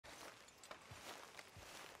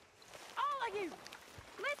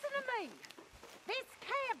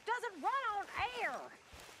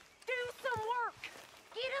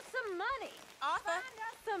money. Arthur? Find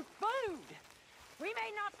us some food. We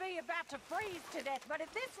may not be about to freeze to death, but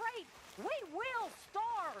at this rate, we will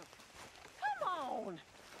starve. Come on.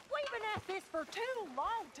 We've been at this for too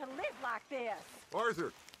long to live like this.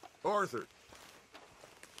 Arthur! Arthur!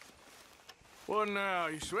 What now?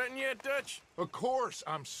 You sweating yet, Dutch? Of course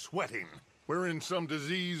I'm sweating. We're in some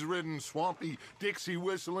disease-ridden, swampy,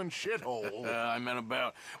 Dixie-whistling shithole. I meant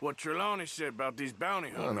about what Trelawney said about these bounty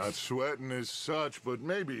hunters. I'm not sweating as such, but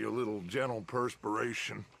maybe a little gentle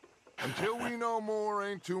perspiration. Until we know more,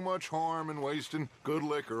 ain't too much harm in wasting good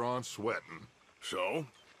liquor on sweating. So?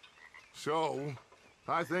 So,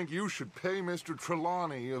 I think you should pay Mr.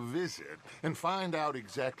 Trelawney a visit and find out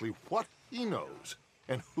exactly what he knows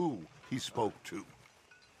and who he spoke to.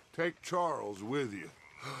 Take Charles with you.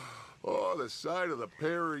 Oh, the sight of the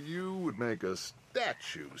pair of you would make a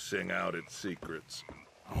statue sing out its secrets.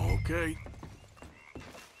 Okay.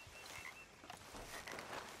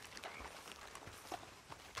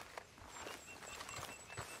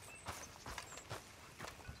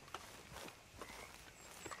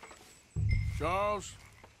 Charles,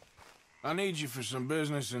 I need you for some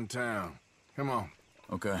business in town. Come on.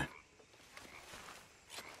 Okay.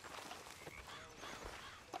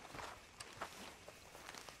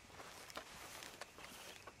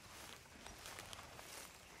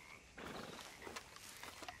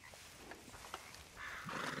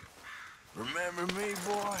 Remember me,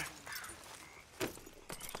 boy?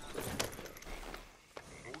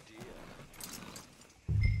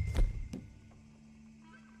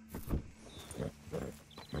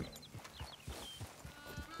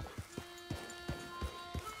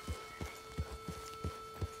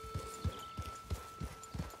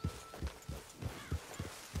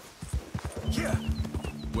 Yeah.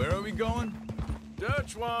 Where are we going?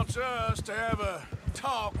 Dutch wants us to have a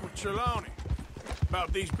talk with Trelawney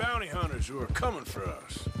about these bounty hunters who are coming for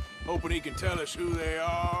us. Hoping he can tell us who they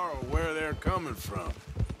are or where they're coming from.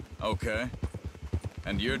 Okay.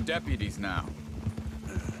 And you're deputies now.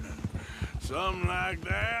 Something like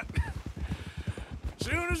that.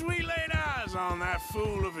 Soon as we laid eyes on that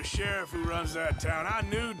fool of a sheriff who runs that town, I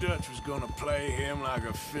knew Dutch was gonna play him like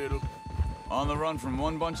a fiddle. On the run from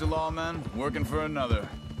one bunch of lawmen, working for another.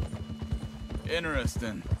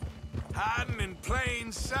 Interesting. Hiding in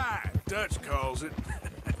plain sight, Dutch calls it.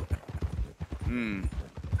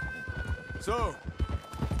 So,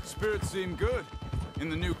 spirits seem good. In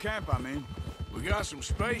the new camp, I mean. We got some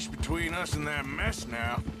space between us and that mess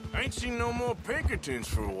now. I ain't seen no more Pinkertons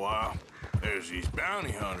for a while. There's these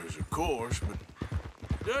bounty hunters, of course, but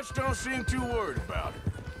Dutch don't seem too worried about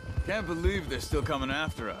it. Can't believe they're still coming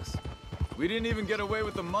after us. We didn't even get away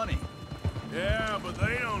with the money. Yeah, but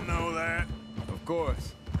they don't know that. Of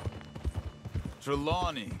course.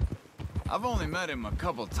 Trelawney. I've only met him a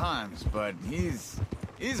couple times, but he's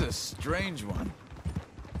a strange one.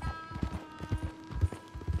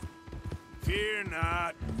 Fear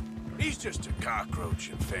not. He's just a cockroach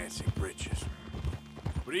in fancy breeches.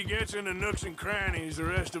 But he gets into nooks and crannies the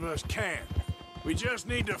rest of us can't. We just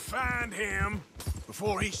need to find him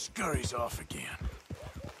before he scurries off again.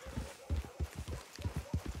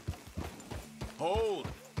 Hold.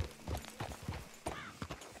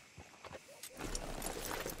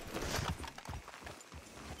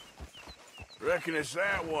 Reckon it's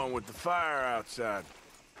that one with the fire outside.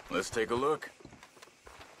 Let's take a look.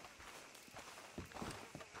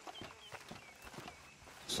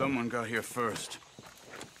 Someone got here first.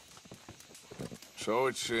 So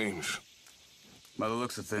it seems. By the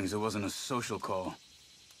looks of things, it wasn't a social call.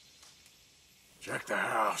 Check the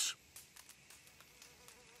house.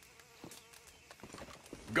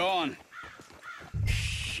 Gone.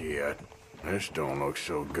 Shit. This don't look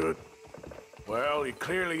so good. Well, he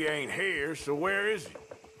clearly ain't here, so where is he?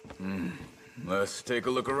 Let's take a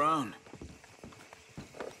look around.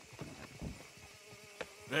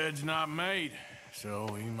 Bed's not made, so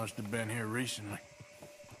he must have been here recently.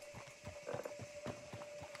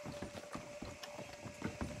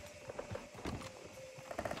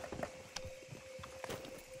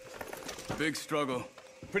 Big struggle.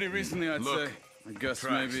 Pretty recently, I'd Look. say. I guess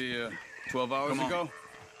Tracks. maybe 12 hours Come on. ago?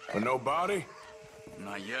 But no body?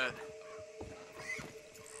 Not yet.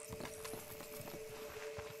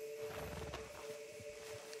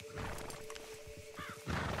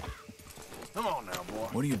 Come on now, boy.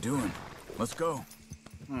 What are you doing? Let's go.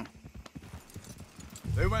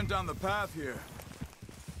 They went down the path here.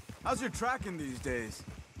 How's your tracking these days?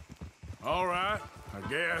 All right, I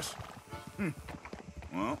guess.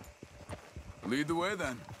 Well, lead the way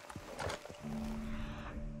then.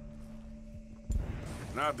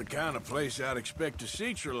 Not the kind of place I'd expect to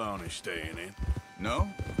see Trelawney staying in. No?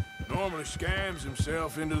 Normally scams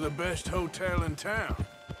himself into the best hotel in town.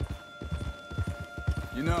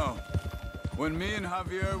 You know, when me and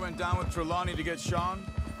Javier went down with Trelawney to get Sean,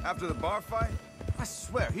 after the bar fight, I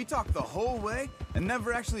swear, he talked the whole way and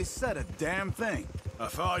never actually said a damn thing. I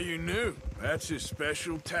thought you knew. That's his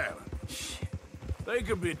special talent. They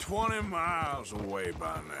could be 20 miles away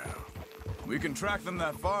by now. We can track them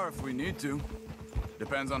that far if we need to.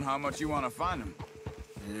 Depends on how much you want to find them.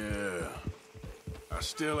 Yeah. I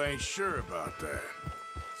still ain't sure about that.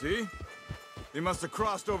 See? They must have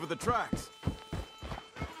crossed over the tracks.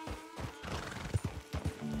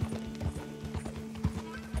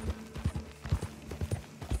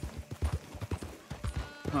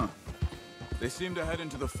 Huh. They seem to head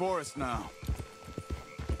into the forest now.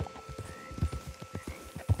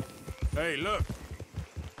 Hey, look.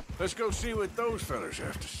 Let's go see what those fellas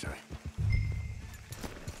have to say.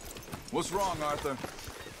 What's wrong, Arthur?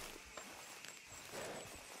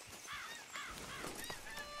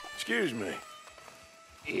 Excuse me.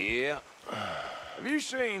 Yeah. Have you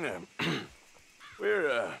seen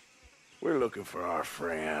we're looking for our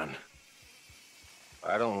friend.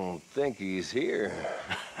 I don't think he's here.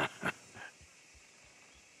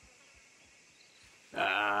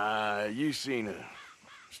 You seen a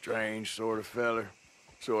strange sort of feller?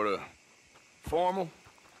 Sort of formal?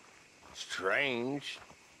 Strange?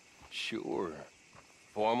 Sure.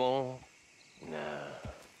 Formal? Nah.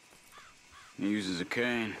 He uses a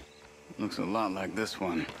cane. Looks a lot like this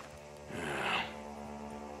one. Yeah.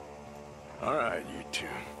 All right, you two.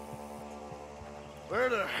 Where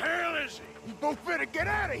the hell is he? You both better get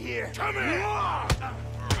out of here! Come here!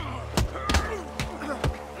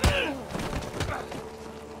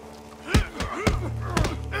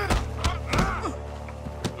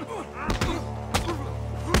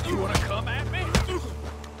 You wanna come at me?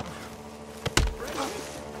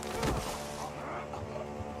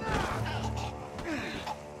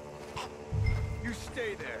 You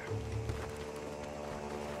stay there.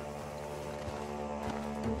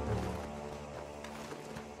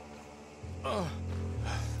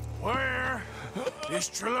 Where is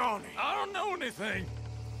Trelawney? I don't know anything.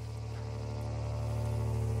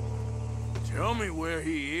 Tell me where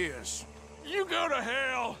he is. You go to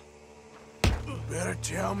hell. Better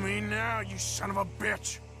tell me now, you son of a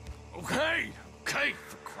bitch. Okay,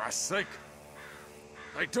 for Christ's sake.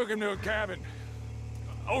 They took him to a cabin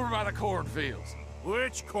over by the cornfields.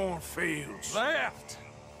 Which cornfields? Left.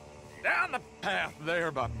 Down the path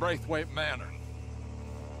there by Braithwaite Manor.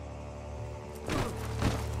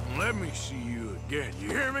 Let me see you again, you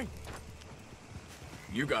hear me?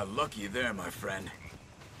 You got lucky there, my friend.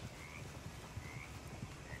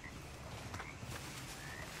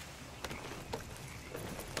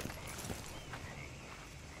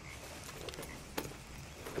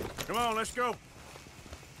 Come on, let's go.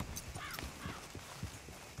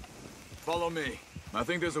 Follow me. I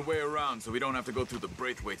think there's a way around so we don't have to go through the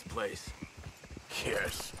Braithwaite's place.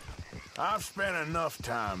 Yes. I've spent enough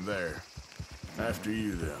time there. After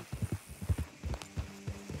you, then.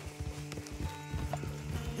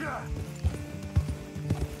 Yeah.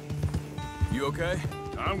 You okay?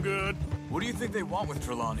 I'm good. What do you think they want with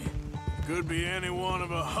Trelawney? Could be any one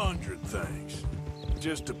of 100 things.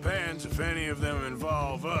 Just depends if any of them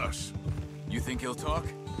involve us. You think he'll talk?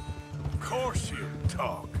 Of course he'll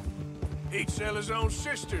talk. He'd sell his own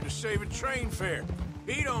sister to save a train fare.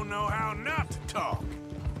 He don't know how not to talk.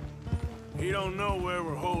 He don't know where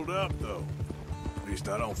we're holed up, though. At least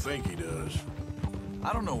I don't think he does.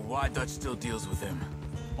 I don't know why Dutch still deals with him.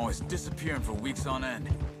 Always disappearing for weeks on end.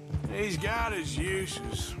 He's got his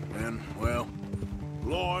uses, and, well,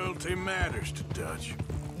 loyalty matters to Dutch.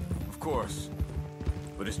 Of course.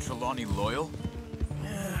 But is Trelawney loyal?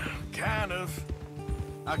 Yeah, kind of.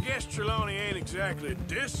 I guess Trelawney ain't exactly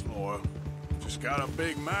disloyal. Just got a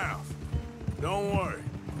big mouth. Don't worry.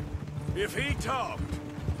 If he talked,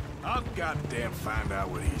 I'll goddamn find out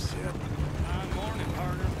what he said. Good morning,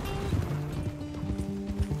 partner.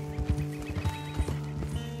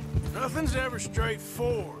 Nothing's ever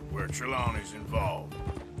straightforward where Trelawney's involved.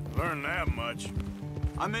 Learned that much.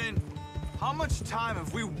 I mean, how much time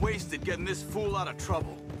have we wasted getting this fool out of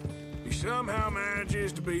trouble? He somehow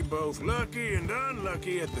manages to be both lucky and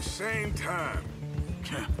unlucky at the same time.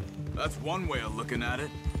 That's one way of looking at it.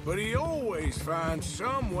 But he always finds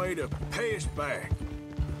some way to pay us back.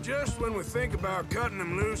 Just when we think about cutting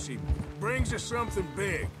him loose, he brings us something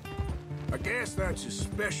big. I guess that's his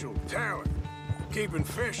special talent, keeping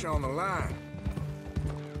fish on the line.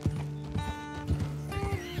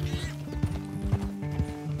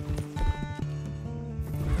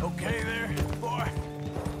 Okay there, boy?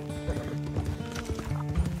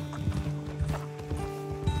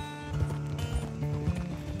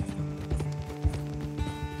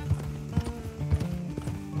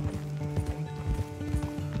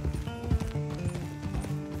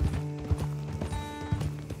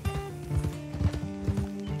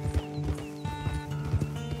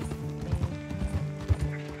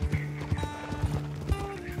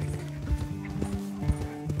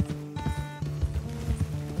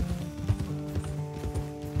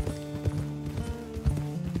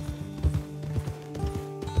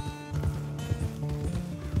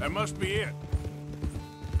 That must be it.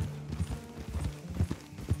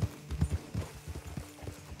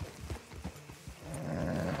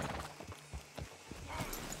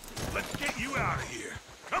 Let's get you out of here.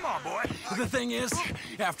 Come on, boy. The thing is,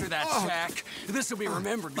 after that shack, this will be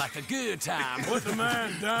remembered like a good time. Put the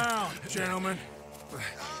man down, gentlemen.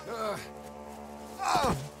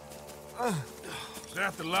 Is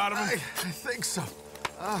that the lot of them? I think so.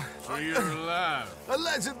 So you're alive.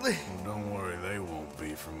 Allegedly. Well, don't worry, they won't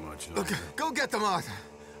be for much longer. Look, go get them, Arthur.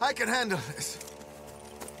 I can handle this.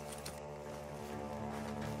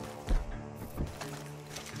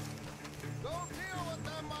 Don't deal with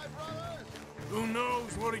them, my brothers! Who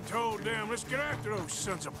knows what he told them? Let's get after those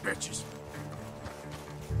sons of bitches.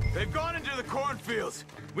 They've gone into the cornfields.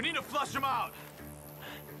 We need to flush them out.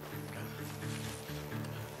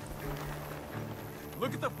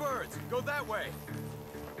 Look at the birds. Go that way.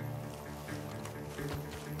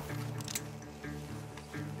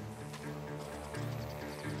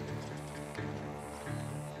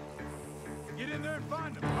 Get in there and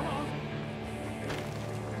find them. Come on.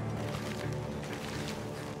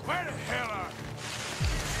 Where the hell are you?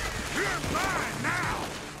 You're mine now!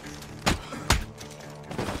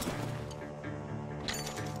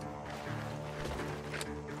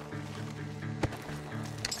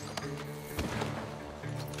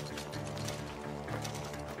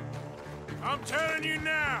 I'm telling you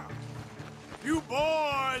now, you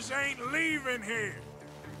boys ain't leaving here.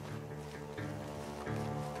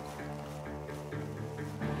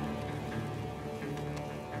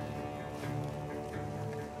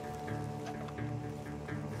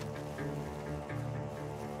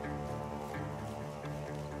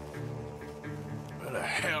 Where the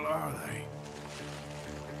hell are they?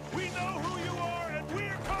 We know who you are, and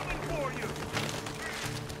we're coming for you!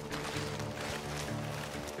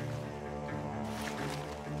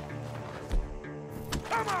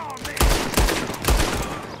 Come on, then!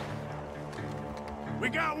 We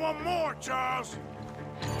got one more, Charles!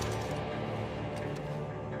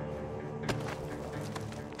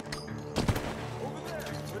 Over there,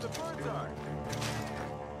 where the birds are.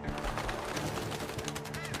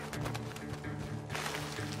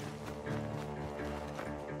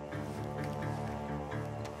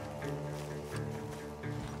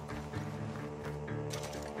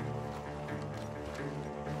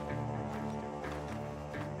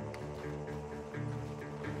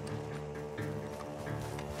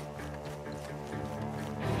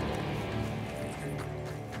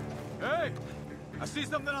 Hey! I see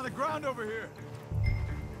something on the ground over here.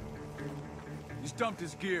 He's dumped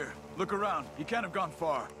his gear. Look around. He can't have gone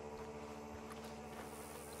far.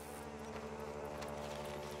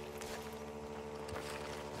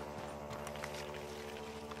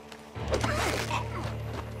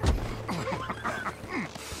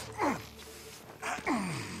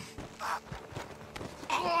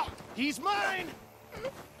 He's mine!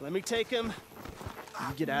 Let me take him.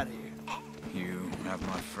 You get out of here. You have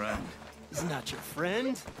my friend. He's not your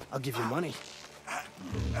friend. I'll give you money.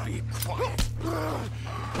 Be quiet.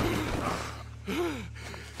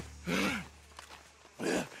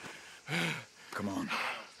 Come on.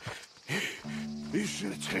 You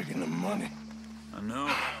should have taken the money. I know.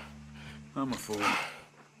 I'm a fool.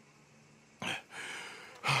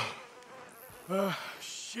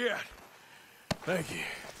 Shit. Thank you.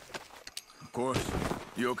 Of course.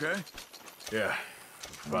 You okay? Yeah,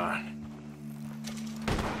 fine.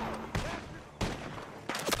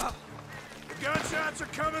 The gunshots are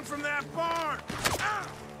coming from that barn! Ow!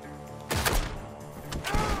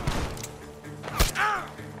 Ow!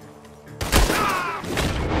 Ow!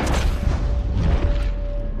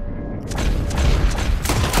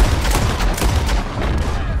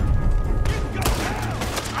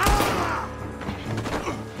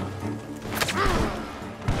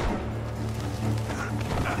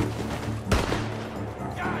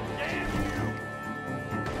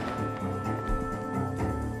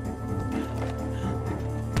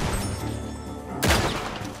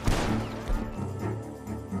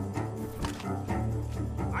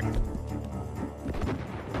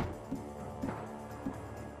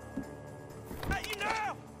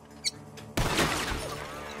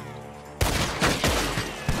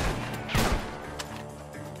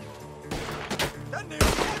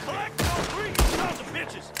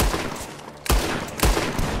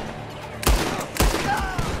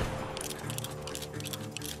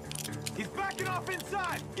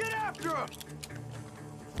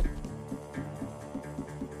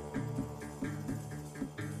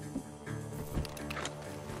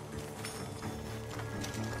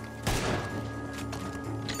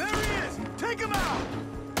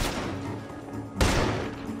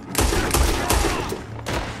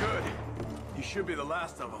 should be the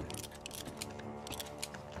last of them.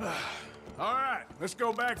 All right, let's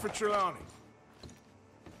go back for Trelawney.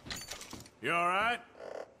 You all right?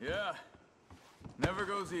 Yeah. Never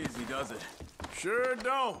goes easy, does it? Sure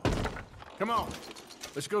don't. Come on.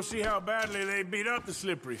 Let's go see how badly they beat up the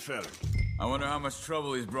slippery fella. I wonder how much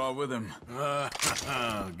trouble he's brought with him.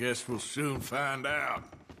 Guess we'll soon find out.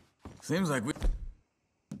 Seems like we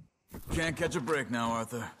can't catch a break now,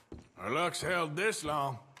 Arthur. Our luck's held this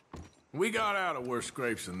long. We got out of worse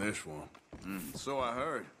scrapes than this one. So I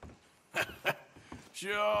heard.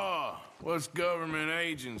 Sure. What's government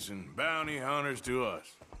agents and bounty hunters to us?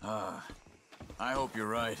 I hope you're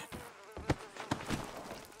right.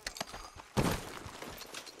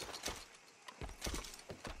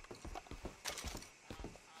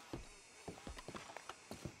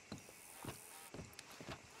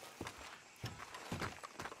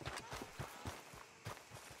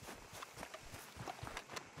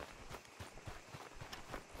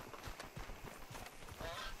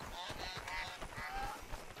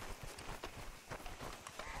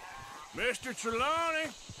 Mr. Trelawney,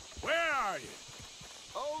 where are you?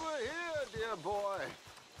 Over here, dear boy.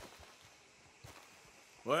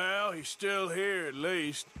 Well, he's still here at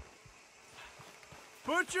least.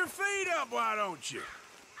 Put your feet up, why don't you?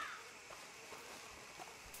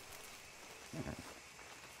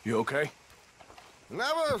 You okay?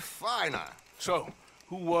 Never finer. So,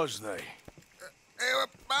 who was they? They were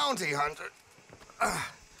bounty hunters.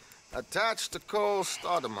 Attached to Cole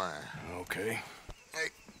Stoudemire. Okay. They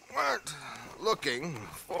weren't looking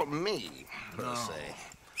for me, per se.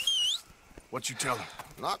 What you tell them?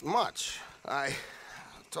 Not much. I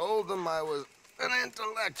told them I was an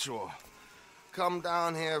intellectual. Come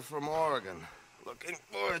down here from Oregon, looking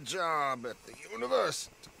for a job at the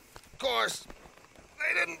university. Of course,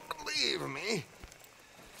 they didn't believe me.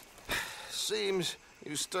 Seems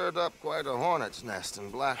you stirred up quite a hornet's nest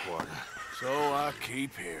in Blackwater. So I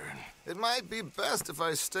keep hearing. It might be best if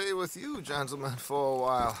I stay with you, gentlemen, for a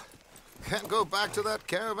while. Can't go back to that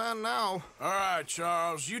caravan now. All right,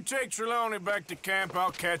 Charles. You take Trelawney back to camp. I'll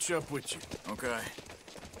catch up with you. Okay.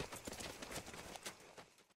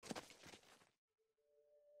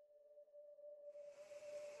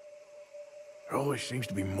 There always seems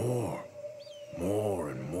to be more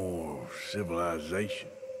and more civilization.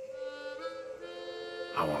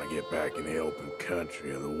 I want to get back in the open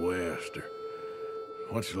country of the West, or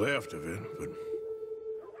what's left of it, but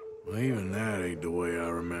well, even that ain't the way I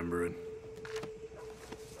remember it.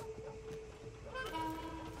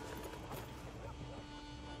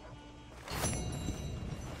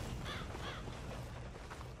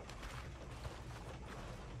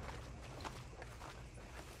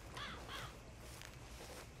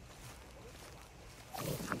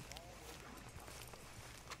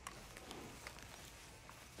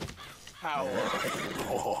 How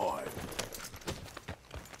boy.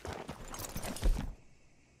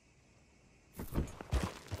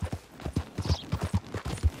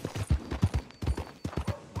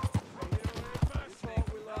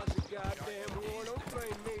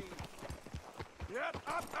 Yep,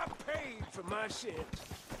 I paid for my sins.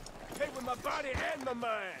 Paid with my body and my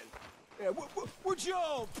mind. Yeah, what'd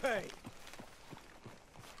y'all pay?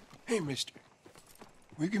 Hey, mister.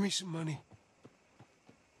 Will you give me some money?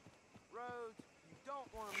 Rhodes, you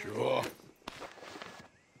don't want to Sure.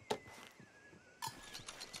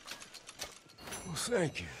 Well,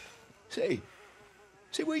 thank you. Say,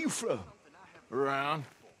 where you from? Around.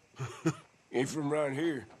 Ain't from around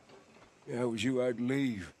here. If I was you, I'd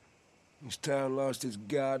leave. This town lost its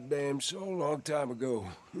goddamn soul a long time ago.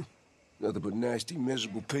 Nothing but nasty,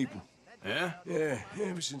 miserable people. Yeah? Yeah,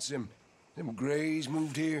 ever since them Grays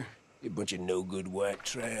moved here, they a bunch of no-good white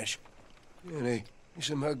trash. Yeah, they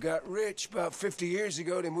somehow got rich. About 50 years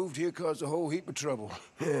ago, they moved here, caused a whole heap of trouble.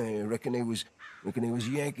 Yeah, I reckon they was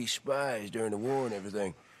Yankee spies during the war and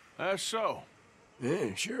everything. That's so.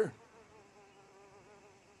 Yeah, sure.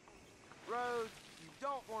 Rhodes, you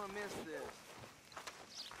don't want to miss this.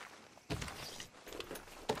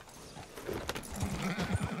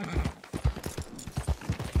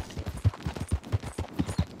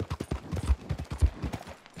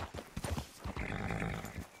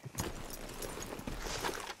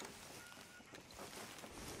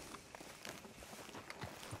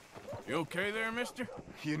 You okay there, mister?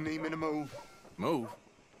 You need me to move? Move?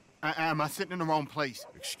 Am I sitting in the wrong place?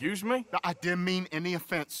 Excuse me? I didn't mean any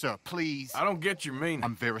offense, sir. Please. I don't get your meaning.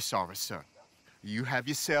 I'm very sorry, sir. You have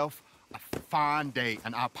yourself a fine day,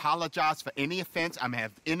 and I apologize for any offense I may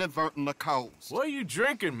have inadvertently caused. What are you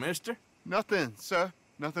drinking, mister? Nothing, sir.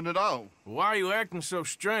 Nothing at all. Why are you acting so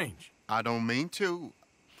strange? I don't mean to.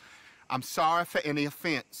 I'm sorry for any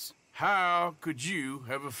offense. How could you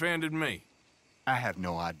have offended me? I have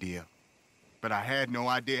no idea. But I had no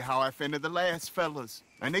idea how I offended the last fellas.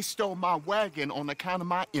 And they stole my wagon on account of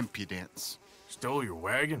my impudence. Stole your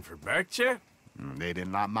wagon for back check? They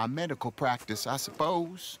didn't like my medical practice, I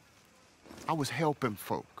suppose. I was helping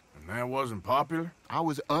folk. And that wasn't popular? I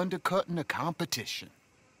was undercutting the competition.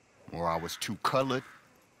 Or I was too colored.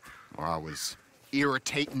 Or I was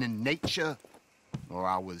irritating in nature. Or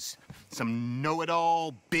I was some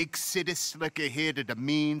know-it-all, big city slicker here to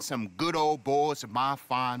demean some good old boys of my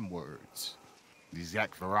fine words. The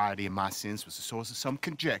exact variety of my sins was the source of some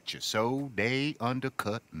conjecture, so they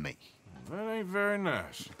undercut me. That ain't very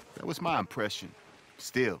nice. That was my impression.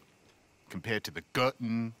 Still, compared to the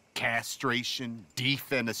gutting, castration,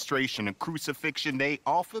 defenestration, and crucifixion they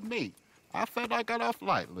offered me, I felt I got off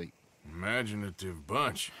lightly. Imaginative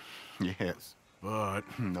bunch. Yes. But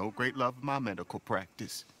no great love of my medical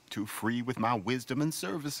practice. Too free with my wisdom and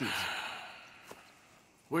services.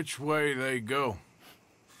 Which way they go?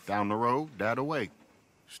 Down the road, that away.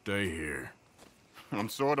 Stay here. I'm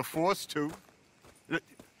sort of forced to.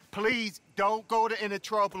 Please, don't go to any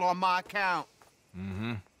trouble on my account.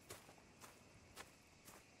 Mm-hmm.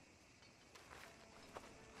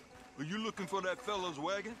 Are you looking for that fella's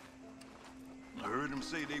wagon? I heard him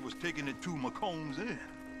say they was taking it to McComb's Inn.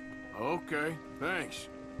 Okay, thanks.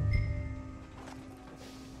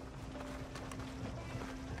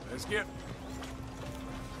 Let's get...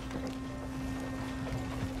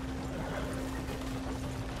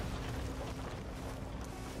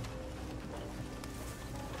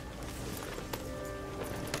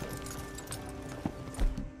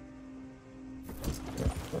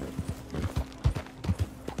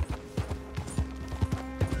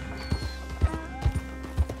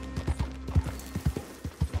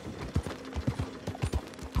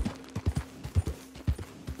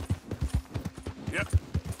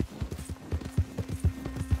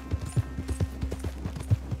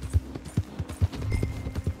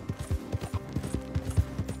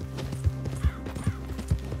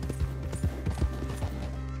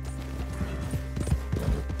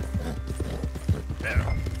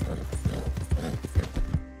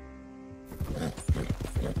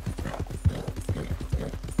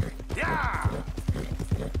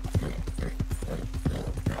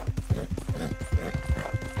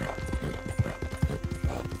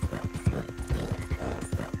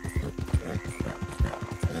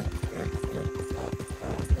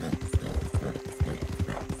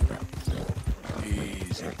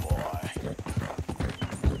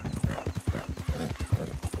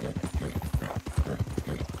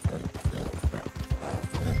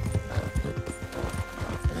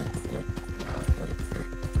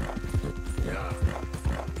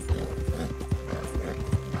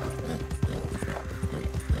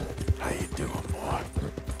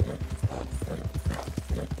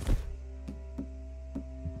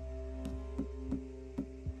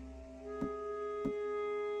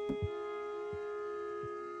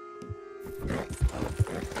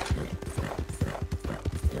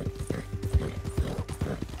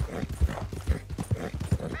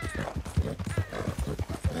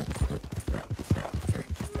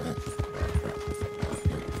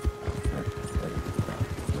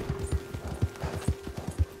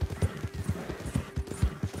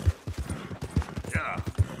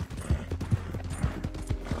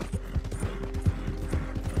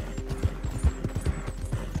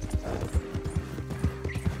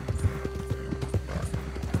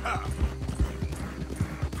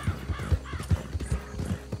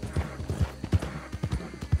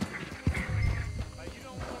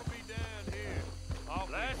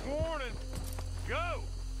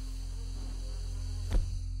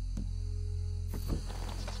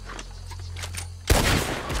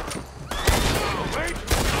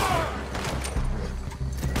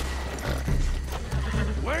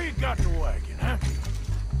 Where you got the wagon, huh?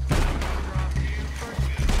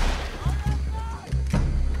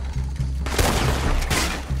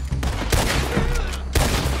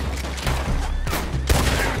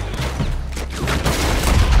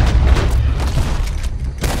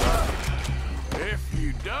 If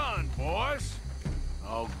you done, boys,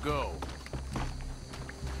 I'll go.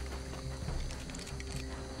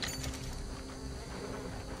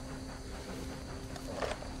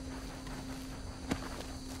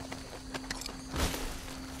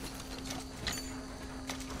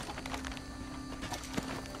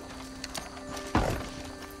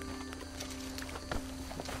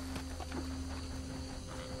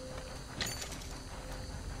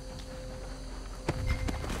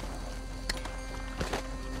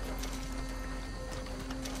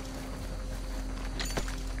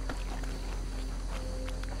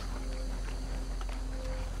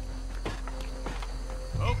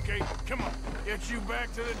 get you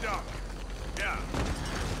back to the dock. Yeah.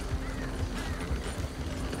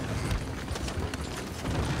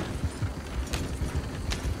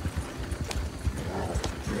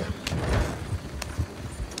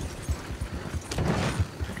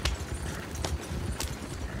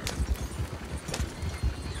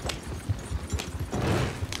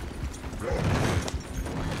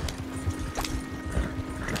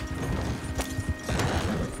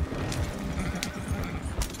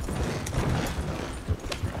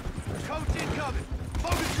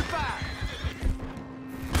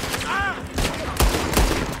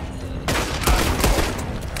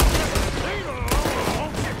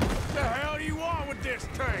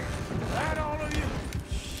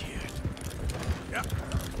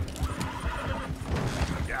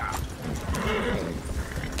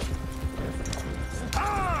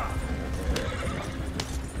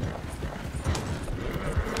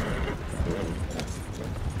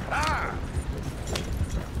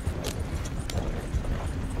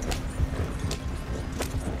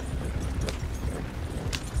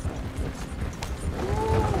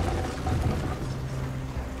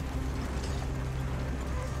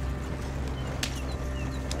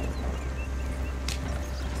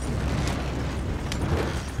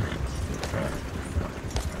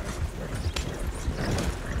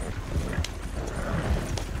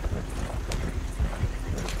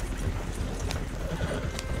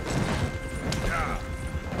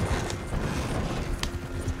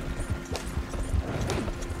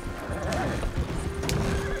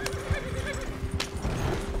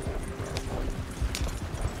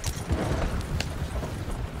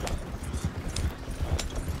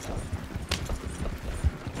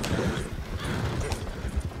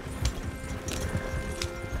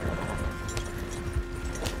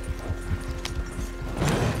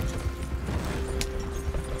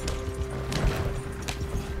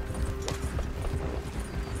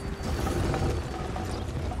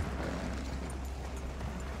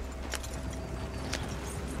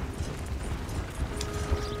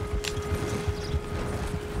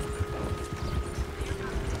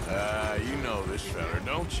 This fella,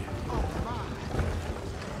 don't you?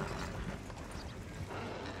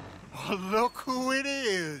 Oh, look who it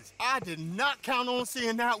is. I did not count on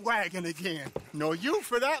seeing that wagon again. Nor you,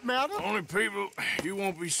 for that matter. Only people you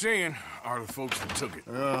won't be seeing are the folks that took it.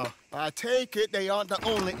 I take it they aren't the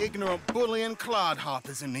only ignorant bullying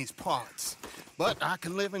clodhoppers in these parts. But I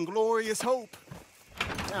can live in glorious hope.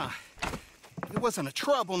 Now, it wasn't a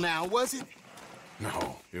trouble now, was it?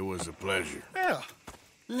 No, it was a pleasure. Yeah.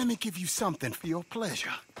 Let me give you something for your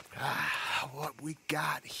pleasure. What we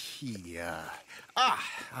got here? How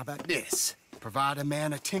about this? Provide a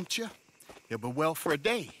man a tincture, he'll be well for a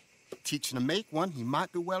day. Teach him to make one, he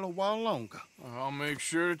might be well a while longer. I'll make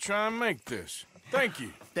sure to try and make this. Thank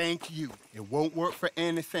you. Thank you. It won't work for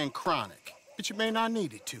anything chronic, but you may not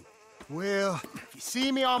need it to. Well, if you see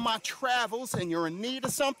me on my travels and you're in need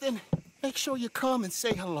of something, make sure you come and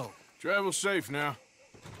say hello. Travel safe now.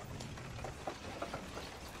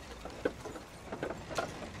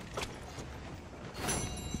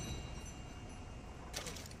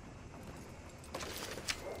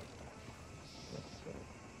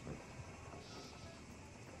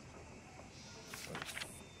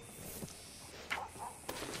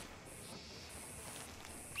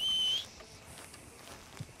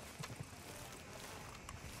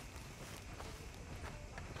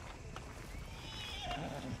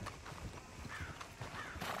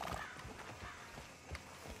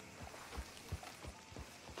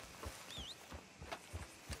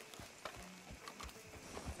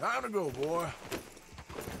 Time to go, boy.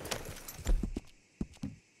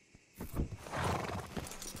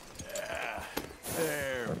 Yeah,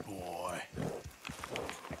 there, boy.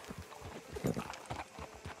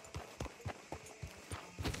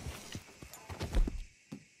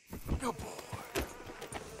 Good boy.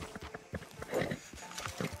 Here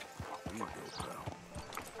you go, pal.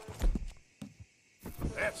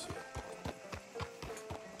 That's it.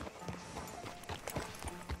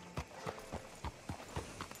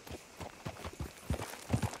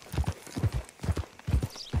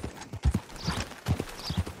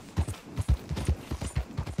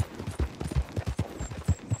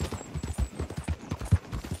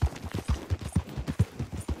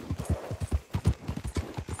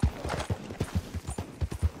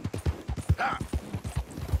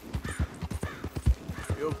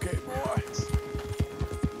 You okay, boy?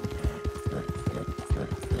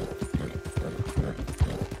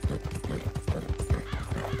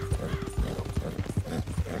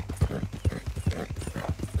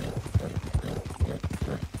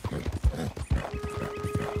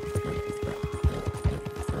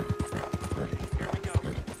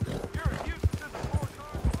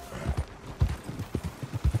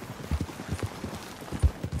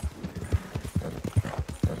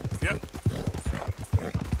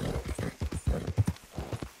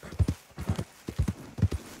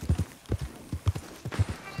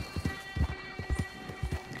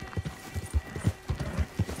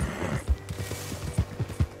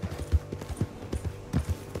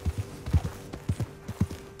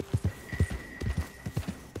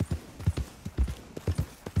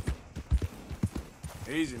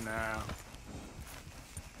 Easy now.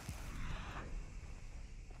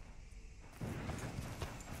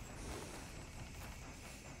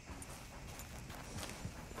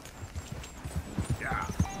 Yeah.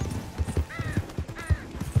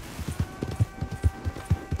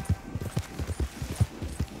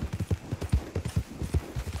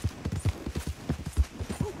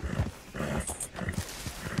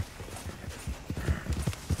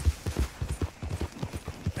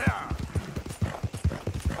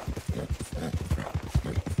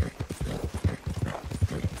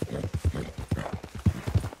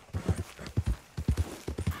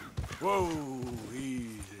 Whoa, easy.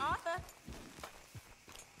 Arthur.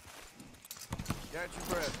 Catch your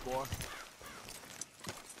breath, boy.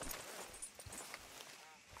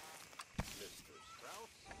 Mr. Strauss?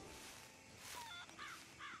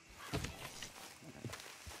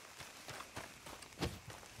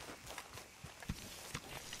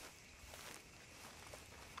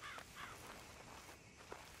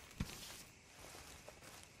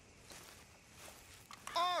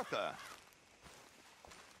 Arthur!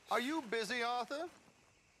 Are you busy, Arthur?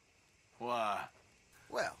 Why?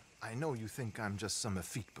 Well, I know you think I'm just some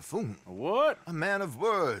effete buffoon. What? A man of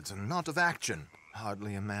words and not of action.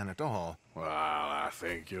 Hardly a man at all. Well, I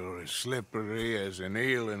think you're as slippery as an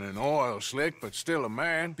eel in an oil slick, but still a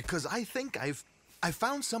man. Because I think I've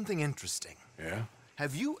found something interesting. Yeah?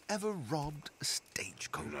 Have you ever robbed a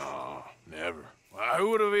stagecoach? No, never. Well, who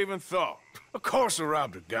would have even thought? Of course I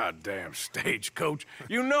robbed a goddamn stagecoach.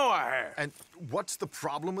 You know I have. And what's the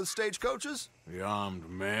problem with stagecoaches? The armed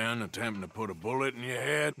man attempting to put a bullet in your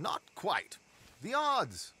head? Not quite. The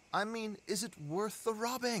odds. I mean, is it worth the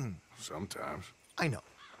robbing? Sometimes. I know.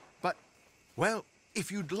 But, well,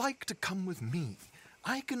 if you'd like to come with me,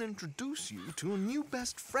 I can introduce you to a new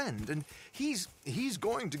best friend, and he's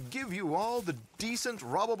going to give you all the decent,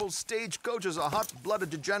 robbable stagecoaches a hot-blooded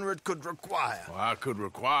degenerate could require. Well, I could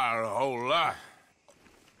require a whole lot.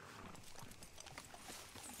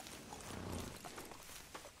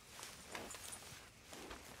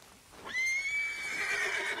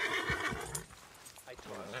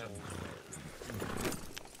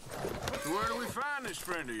 So where do we find this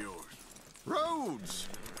friend of yours? Rhodes!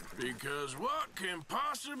 Because what can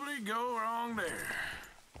possibly go wrong there?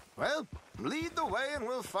 Well, lead the way and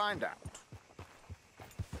we'll find out.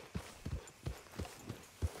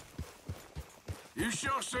 You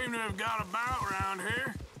sure seem to have got about around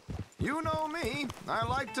here. You know me. I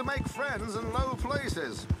like to make friends in low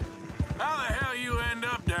places. How the hell you end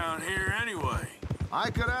up down here anyway?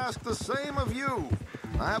 I could ask the same of you.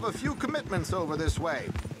 I have a few commitments over this way.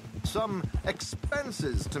 Some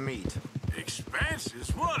expenses to meet. Expenses?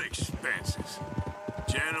 What expenses?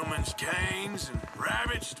 Gentlemen's canes and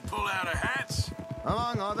rabbits to pull out of hats?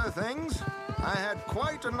 Among other things, I had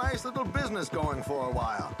quite a nice little business going for a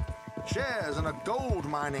while. Shares in a gold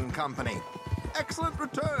mining company. Excellent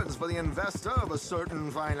returns for the investor of a certain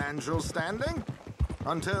financial standing.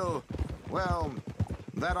 Until, well,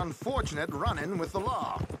 that unfortunate run-in with the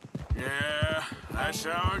law. Yeah, that's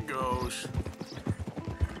how it goes.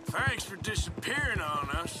 Thanks for disappearing on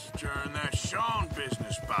us during that Sean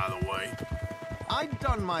business, by the way. I'd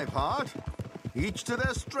done my part. Each to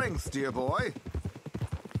their strengths, dear boy.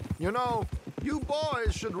 You know, you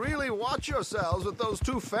boys should really watch yourselves with those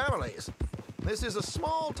two families. This is a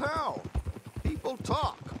small town. People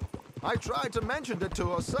talk. I tried to mention it to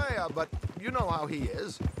Hosea, but you know how he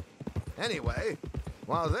is. Anyway,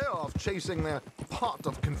 while they're off chasing their pot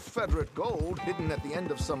of Confederate gold hidden at the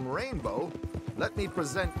end of some rainbow, let me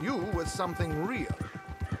present you with something real.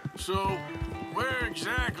 So, where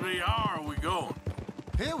exactly are we going?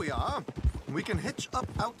 Here we are. We can hitch up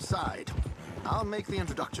outside. I'll make the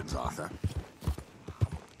introductions, Arthur.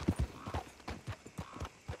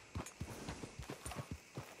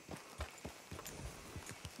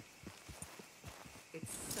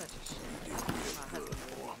 It's such a shame. My husband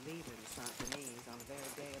will be leaving Saint-Denis on the very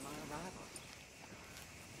day of my arrival.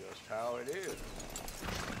 Just how it is.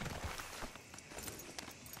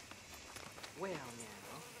 Well,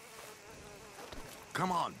 now.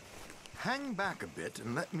 Come on. Hang back a bit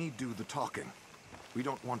and let me do the talking. We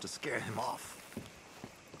don't want to scare him off.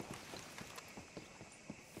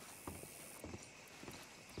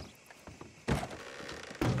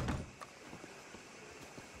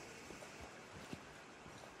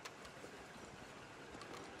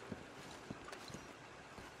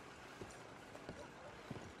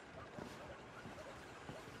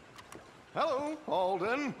 Hello,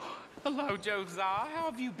 Alden. Hello, Josiah. How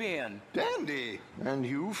have you been? Dandy. And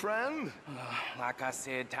you, friend? Like I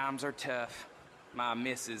said, times are tough. My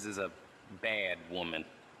missus is a bad woman.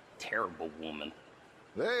 Terrible woman.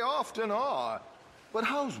 They often are. But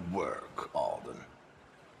how's work, Alden?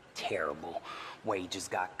 Terrible. Wages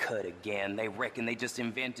got cut again. They reckon they just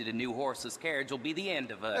invented a new horseless carriage will be the end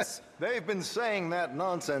of us. They've been saying that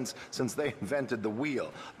nonsense since they invented the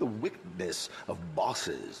wheel. The wickedness of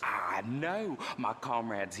bosses. I know. My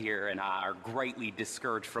comrades here and I are greatly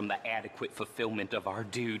discouraged from the adequate fulfillment of our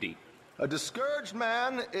duty. A discouraged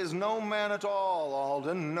man is no man at all,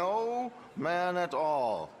 Alden. No man at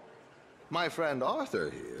all. My friend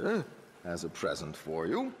Arthur here has a present for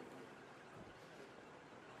you.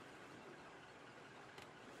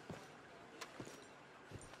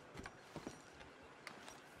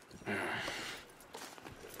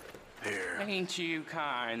 Here. Ain't you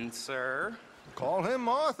kind, sir? Call him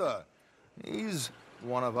Arthur. He's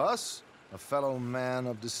one of us, a fellow man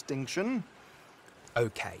of distinction.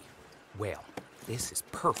 Okay. Well, this is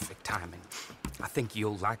perfect timing. I think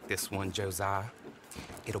you'll like this one, Josiah.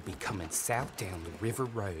 It'll be coming south down the river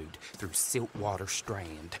road through Siltwater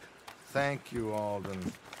Strand. Thank you, Alden.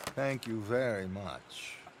 Thank you very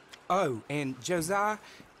much. Oh, and Josiah,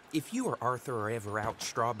 if you or Arthur are ever out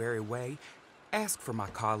Strawberry Way, ask for my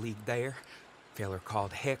colleague there, feller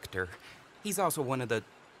called Hector. He's also one of the...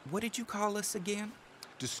 What did you call us again?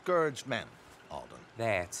 Discouraged men, Alden.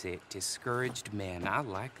 That's it, discouraged men. I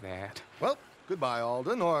like that. Well, goodbye,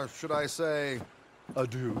 Alden, or should I say,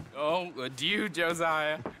 adieu. Oh, adieu,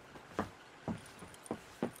 Josiah.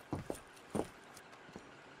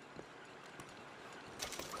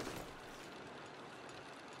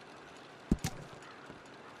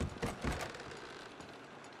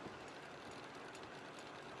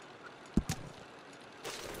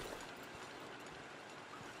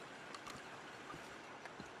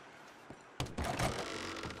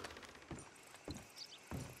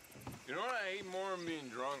 You know what I hate more than being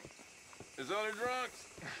drunk? Is other drunks.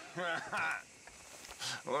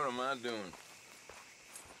 What am I doing?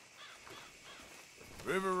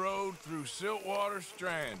 River Road through Siltwater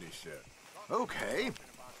Strand, he said. Okay.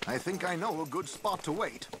 I think I know a good spot to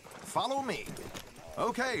wait. Follow me.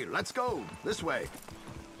 Okay, let's go. This way.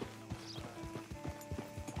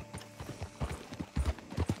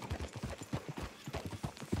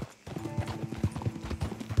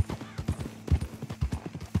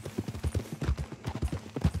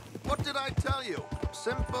 What did I tell you?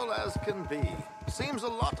 Simple as can be. Seems a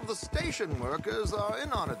lot of the station workers are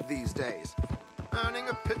in on it these days. Earning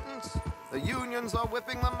a pittance, the unions are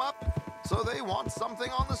whipping them up, so they want something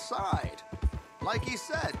on the side. Like he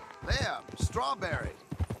said, there, Strawberry.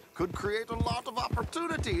 Could create a lot of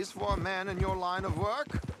opportunities for a man in your line of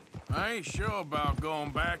work. I ain't sure about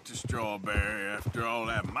going back to Strawberry after all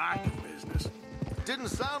that mining business. Didn't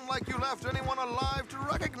sound like you left anyone alive to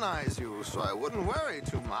recognize you, so I wouldn't worry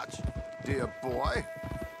too much, dear boy.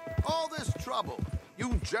 All this trouble.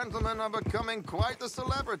 You gentlemen are becoming quite the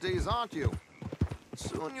celebrities, aren't you?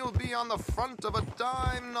 Soon you'll be on the front of a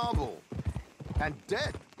dime novel. And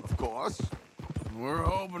dead, of course. We're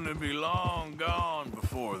hoping to be long gone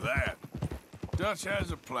before that. Dutch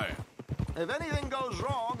has a plan. If anything goes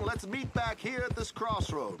wrong, let's meet back here at this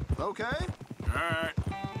crossroad, okay? All right.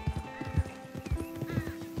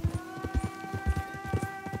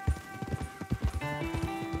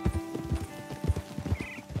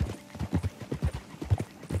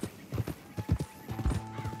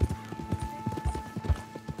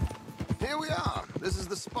 Here we are. This is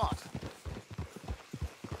the spot.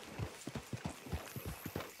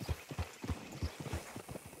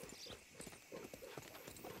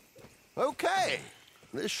 Okay.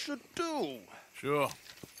 This should do. Sure.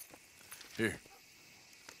 Here.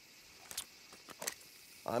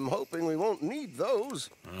 I'm hoping we won't need those.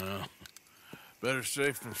 Better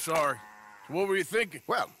safe than sorry. So what were you thinking?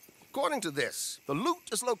 Well, according to this, the loot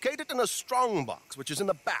is located in a strongbox, which is in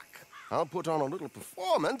the back. I'll put on a little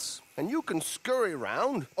performance, and you can scurry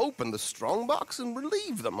around, open the strongbox, and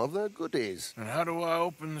relieve them of their goodies. And how do I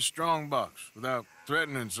open the strongbox without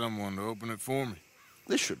threatening someone to open it for me?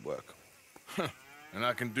 This should work. And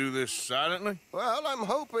I can do this silently? Well, I'm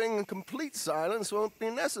hoping complete silence won't be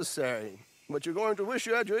necessary. But you're going to wish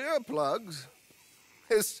you had your earplugs.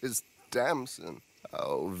 This is Damson.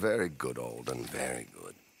 Oh, very good, Alden, very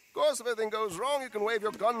good. Of course, if anything goes wrong, you can wave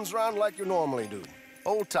your guns around like you normally do.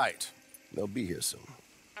 Hold tight. They'll be here soon.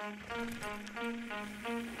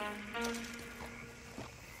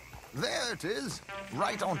 There it is.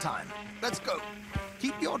 Right on time. Let's go.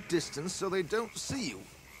 Keep your distance so they don't see you.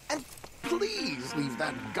 And please leave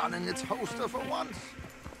that gun in its holster for once.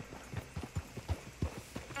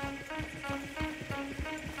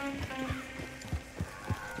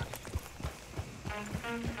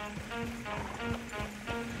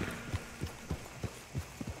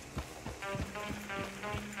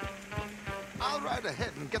 I'll ride right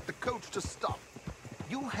ahead and get the coach to stop.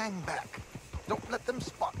 You hang back. Don't let them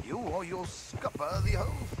spot you, or you'll scupper the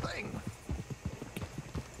whole thing.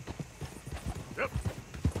 Yep.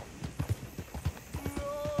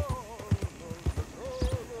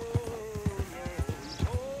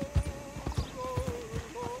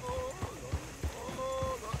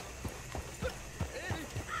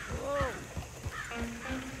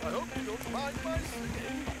 I hope you don't mind my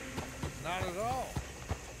singing. Not at all.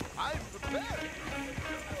 I'm prepared.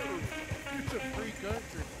 It's a free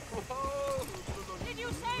country. Did you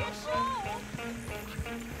say a show?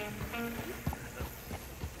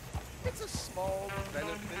 It's a small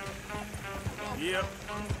benefit. Yep.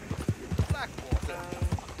 Blackwater.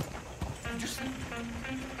 Just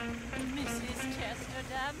Mrs. Chester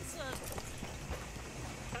Damson.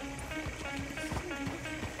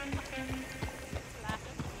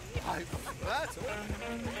 I'm flattered.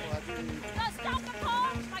 Stop the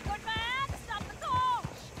coach, my good man! Stop the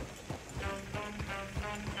coach!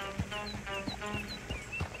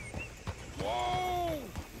 Whoa!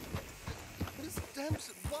 Miss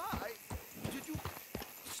Damson, why did you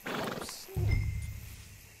stop singing?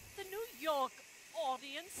 The New York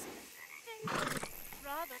audience, they were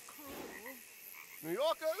rather cruel. New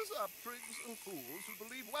Yorkers are prigs and fools who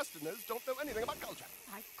believe Westerners don't know anything about culture.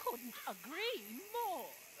 I couldn't agree more.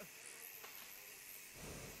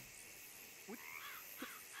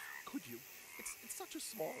 Could you? It's such a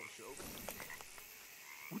small show, but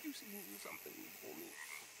would you sing something for me?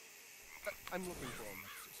 I'm looking for a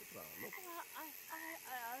mezzo-soprano.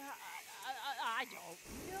 I don't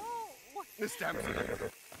know. Miss Damson,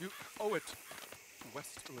 you owe it to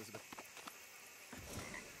West Elizabeth.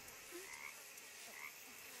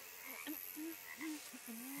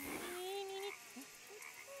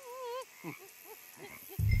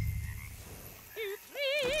 Il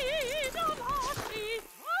grido lasciar,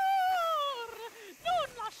 non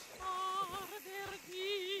lasciar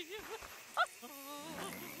verdir.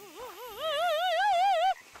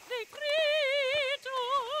 Decreto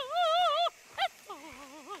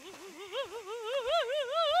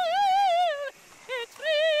et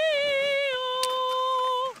trio.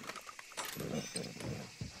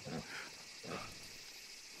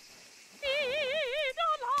 Grido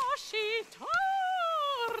lasciar,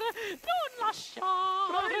 non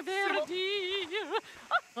lasciar verdir.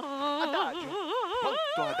 Adagio,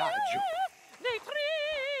 molto adagio.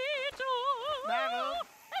 Decreto. Madam,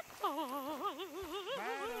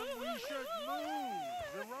 we should move.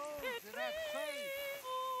 The roads are not safe.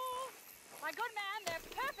 My good man, they're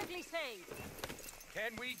perfectly safe.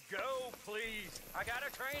 Can we go, please? I got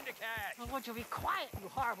a train to catch. Oh, would you be quiet, you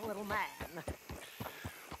horrible little man?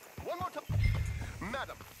 One more time.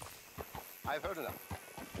 Madam, I've heard enough.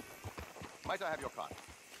 Might I have your card?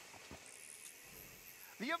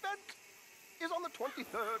 The event is on the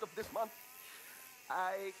 23rd of this month.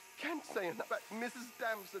 I can't say enough about Mrs.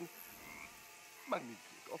 Damson.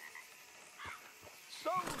 Magnifico.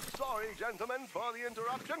 So sorry, gentlemen, for the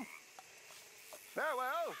interruption.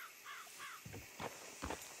 Farewell.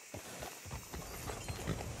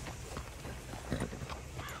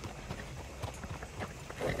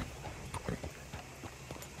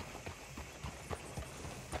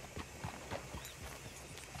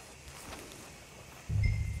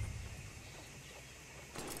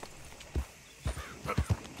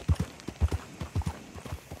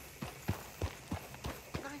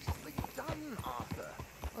 Nicely done, Arthur.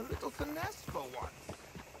 A little finesse for once.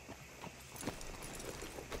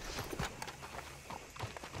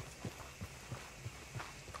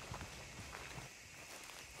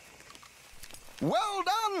 Well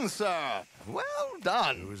done, sir. Well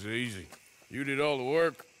done. It was easy. You did all the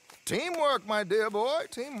work. Teamwork, my dear boy.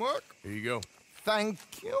 Teamwork. Here you go. Thank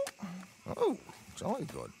you. Oh, jolly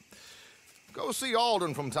good. Go see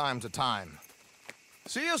Alden from time to time.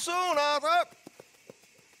 See you soon, Arthur.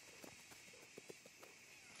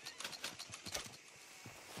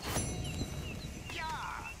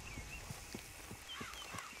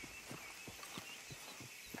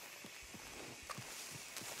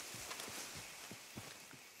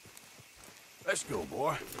 Let's go,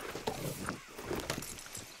 boy.